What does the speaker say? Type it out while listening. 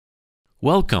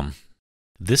Welcome!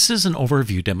 This is an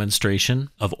overview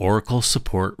demonstration of Oracle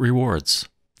Support Rewards.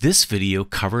 This video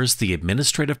covers the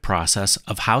administrative process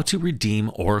of how to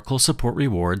redeem Oracle Support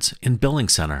Rewards in Billing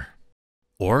Center.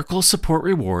 Oracle Support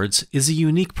Rewards is a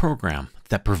unique program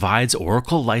that provides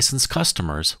Oracle licensed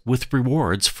customers with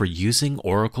rewards for using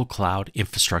Oracle Cloud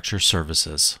Infrastructure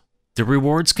services. The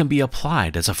rewards can be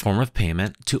applied as a form of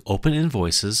payment to open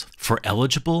invoices for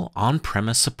eligible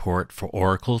on-premise support for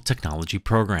Oracle technology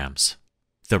programs.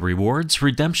 The rewards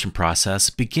redemption process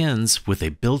begins with a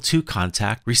bill-to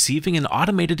contact receiving an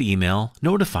automated email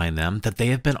notifying them that they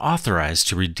have been authorized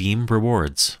to redeem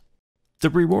rewards. The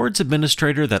rewards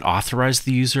administrator that authorized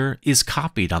the user is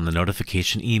copied on the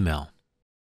notification email.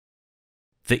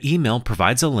 The email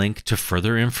provides a link to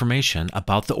further information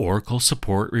about the Oracle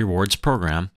Support Rewards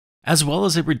program, as well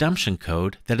as a redemption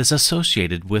code that is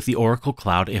associated with the Oracle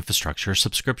Cloud Infrastructure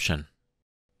subscription.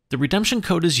 The redemption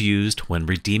code is used when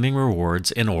redeeming rewards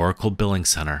in Oracle Billing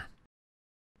Center.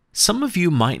 Some of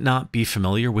you might not be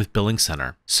familiar with Billing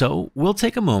Center, so we'll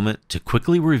take a moment to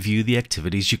quickly review the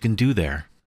activities you can do there.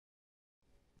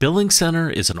 Billing Center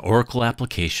is an Oracle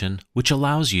application which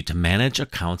allows you to manage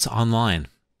accounts online.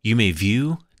 You may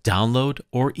view, download,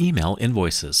 or email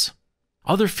invoices.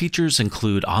 Other features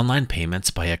include online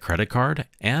payments by a credit card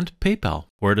and PayPal,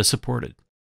 where it is supported.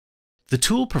 The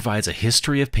tool provides a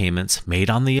history of payments made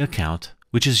on the account,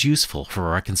 which is useful for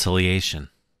reconciliation.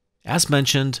 As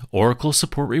mentioned, Oracle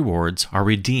Support Rewards are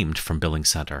redeemed from Billing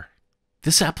Center.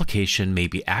 This application may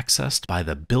be accessed by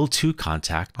the bill-to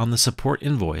contact on the support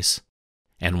invoice,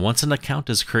 and once an account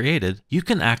is created, you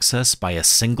can access by a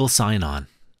single sign-on.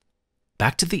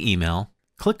 Back to the email,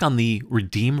 click on the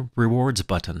Redeem Rewards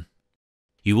button.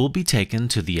 You will be taken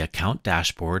to the account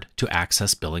dashboard to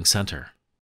access Billing Center.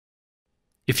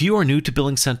 If you are new to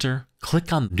Billing Center,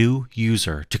 click on New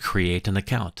User to create an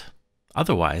account.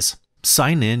 Otherwise,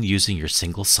 sign in using your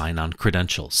single sign-on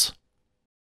credentials.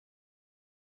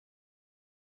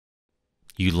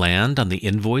 You land on the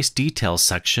Invoice Details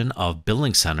section of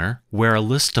Billing Center, where a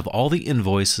list of all the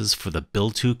invoices for the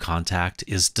bill-to contact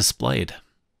is displayed.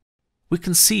 We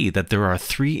can see that there are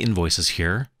 3 invoices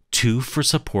here, 2 for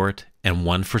support and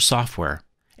 1 for software,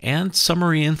 and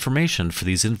summary information for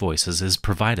these invoices is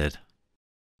provided.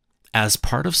 As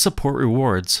part of Support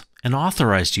Rewards, an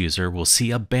authorized user will see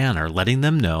a banner letting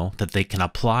them know that they can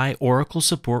apply Oracle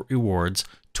Support Rewards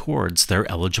towards their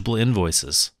eligible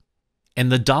invoices,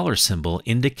 and the dollar symbol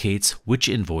indicates which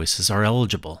invoices are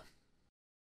eligible.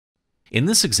 In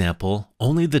this example,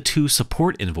 only the 2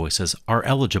 support invoices are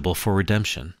eligible for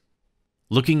redemption.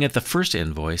 Looking at the first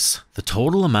invoice, the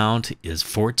total amount is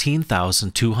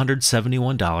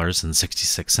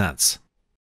 $14,271.66.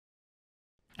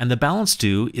 And the balance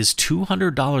due is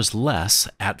 $200 less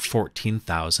at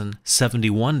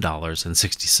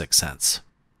 $14,071.66.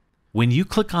 When you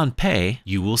click on Pay,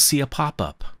 you will see a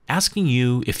pop-up asking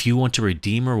you if you want to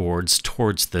redeem rewards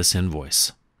towards this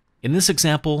invoice. In this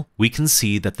example, we can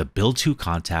see that the bill-to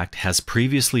contact has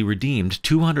previously redeemed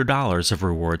 $200 of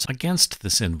rewards against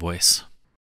this invoice.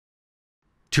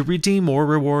 To redeem more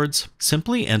rewards,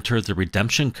 simply enter the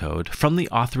redemption code from the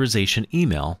authorization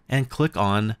email and click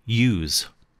on Use.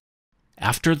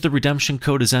 After the redemption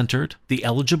code is entered, the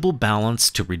eligible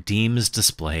balance to redeem is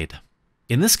displayed.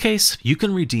 In this case, you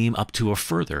can redeem up to a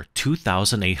further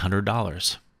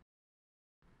 $2,800.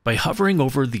 By hovering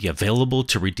over the available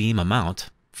to redeem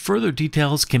amount, further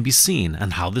details can be seen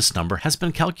on how this number has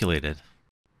been calculated.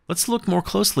 Let's look more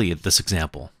closely at this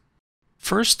example.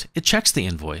 First, it checks the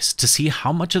invoice to see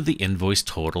how much of the invoice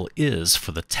total is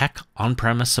for the tech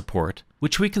on-premise support,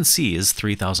 which we can see is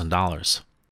 $3,000.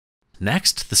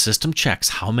 Next, the system checks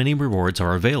how many rewards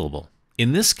are available.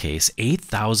 In this case,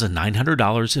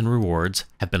 $8,900 in rewards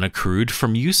have been accrued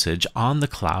from usage on the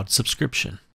cloud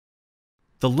subscription.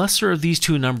 The lesser of these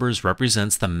 2 numbers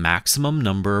represents the maximum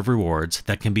number of rewards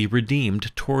that can be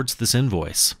redeemed towards this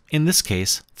invoice, in this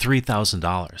case,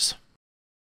 $3,000.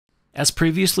 As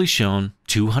previously shown,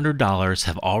 $200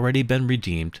 have already been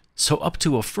redeemed, so up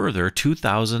to a further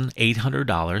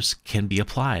 $2,800 can be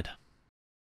applied.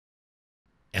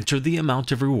 Enter the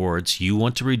amount of rewards you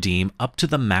want to redeem up to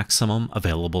the maximum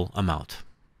available amount.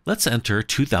 Let's enter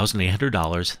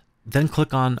 $2,800, then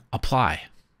click on Apply.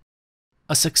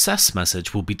 A success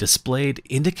message will be displayed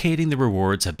indicating the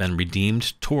rewards have been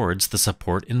redeemed towards the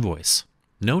support invoice.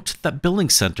 Note that Billing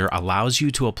Center allows you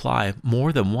to apply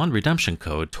more than one redemption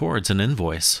code towards an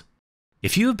invoice.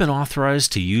 If you have been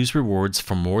authorized to use rewards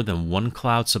for more than one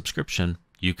cloud subscription,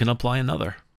 you can apply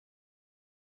another.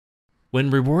 When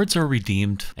rewards are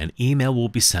redeemed, an email will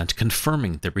be sent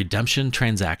confirming the redemption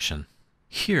transaction.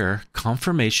 Here,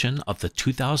 confirmation of the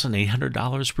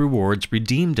 $2,800 rewards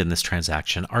redeemed in this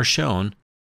transaction are shown,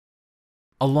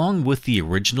 along with the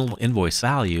original invoice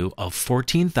value of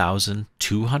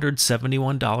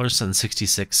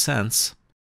 $14,271.66,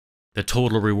 the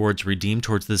total rewards redeemed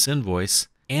towards this invoice,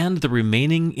 and the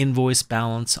remaining invoice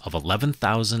balance of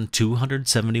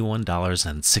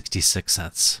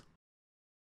 $11,271.66.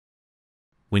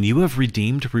 When you have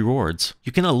redeemed rewards,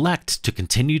 you can elect to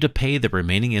continue to pay the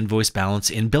remaining invoice balance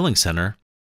in Billing Center,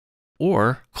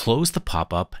 or close the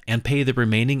pop-up and pay the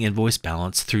remaining invoice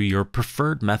balance through your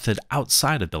preferred method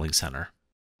outside of Billing Center.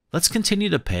 Let's continue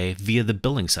to pay via the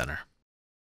Billing Center.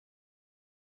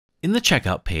 In the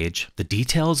checkout page, the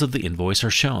details of the invoice are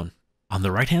shown. On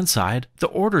the right-hand side, the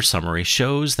order summary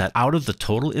shows that out of the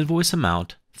total invoice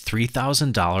amount,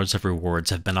 $3,000 of rewards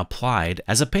have been applied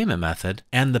as a payment method,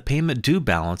 and the payment due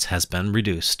balance has been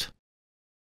reduced.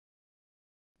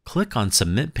 Click on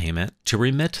Submit Payment to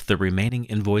remit the remaining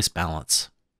invoice balance.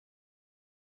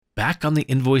 Back on the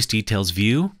Invoice Details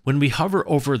view, when we hover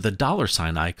over the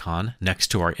 $ icon next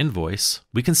to our invoice,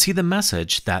 we can see the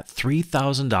message that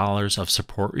 $3,000 of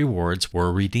support rewards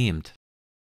were redeemed.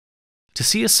 To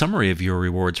see a summary of your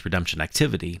rewards redemption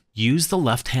activity, use the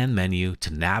left-hand menu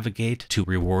to navigate to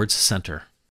Rewards Center.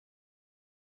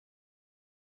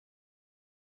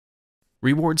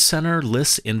 Rewards Center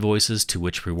lists invoices to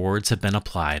which rewards have been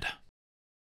applied.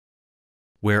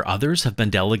 Where others have been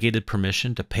delegated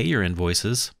permission to pay your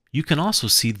invoices, you can also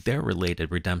see their related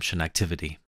redemption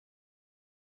activity.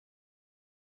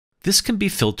 This can be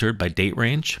filtered by date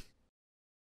range,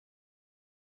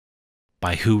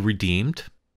 by who redeemed,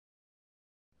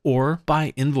 or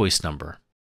by invoice number,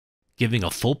 giving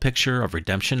a full picture of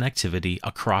redemption activity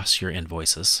across your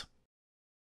invoices.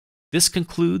 This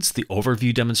concludes the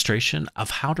overview demonstration of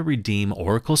how to redeem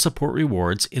Oracle Support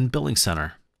Rewards in Billing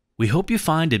Center. We hope you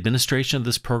find administration of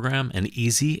this program an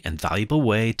easy and valuable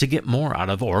way to get more out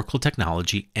of Oracle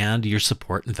technology and your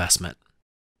support investment.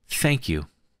 Thank you.